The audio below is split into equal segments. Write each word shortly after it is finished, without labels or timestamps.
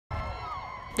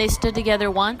They stood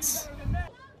together once,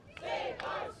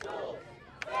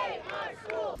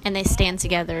 and they stand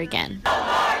together again.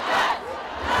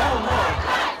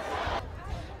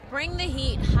 Bring the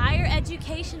heat. Higher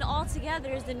education all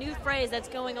together is the new phrase that's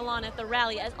going along at the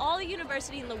rally, as all the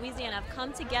universities in Louisiana have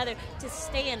come together to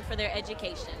stand for their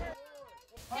education.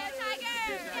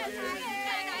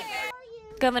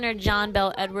 Governor John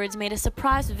Bel Edwards made a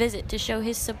surprise visit to show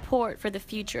his support for the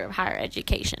future of higher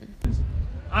education.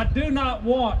 I do not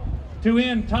want to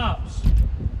end TOPS.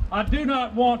 I do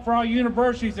not want for our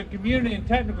universities and community and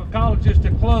technical colleges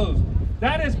to close.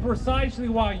 That is precisely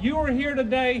why you are here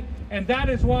today, and that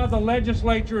is why the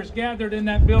legislature is gathered in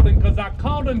that building, because I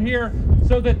called them here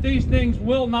so that these things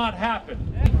will not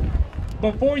happen.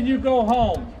 Before you go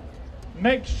home,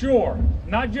 make sure,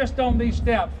 not just on these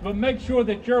steps, but make sure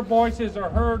that your voices are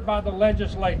heard by the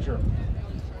legislature.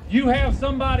 You have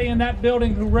somebody in that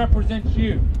building who represents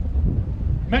you.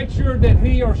 Make sure that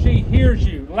he or she hears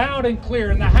you loud and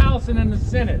clear in the House and in the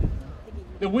Senate,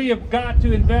 that we have got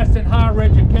to invest in higher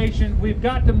education. We've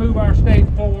got to move our state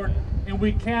forward, and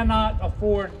we cannot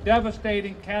afford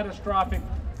devastating, catastrophic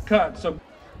cuts. So,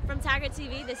 from Taggart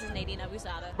TV, this is Nadine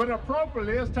Abusada. But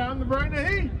appropriately, it's time to bring the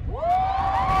heat.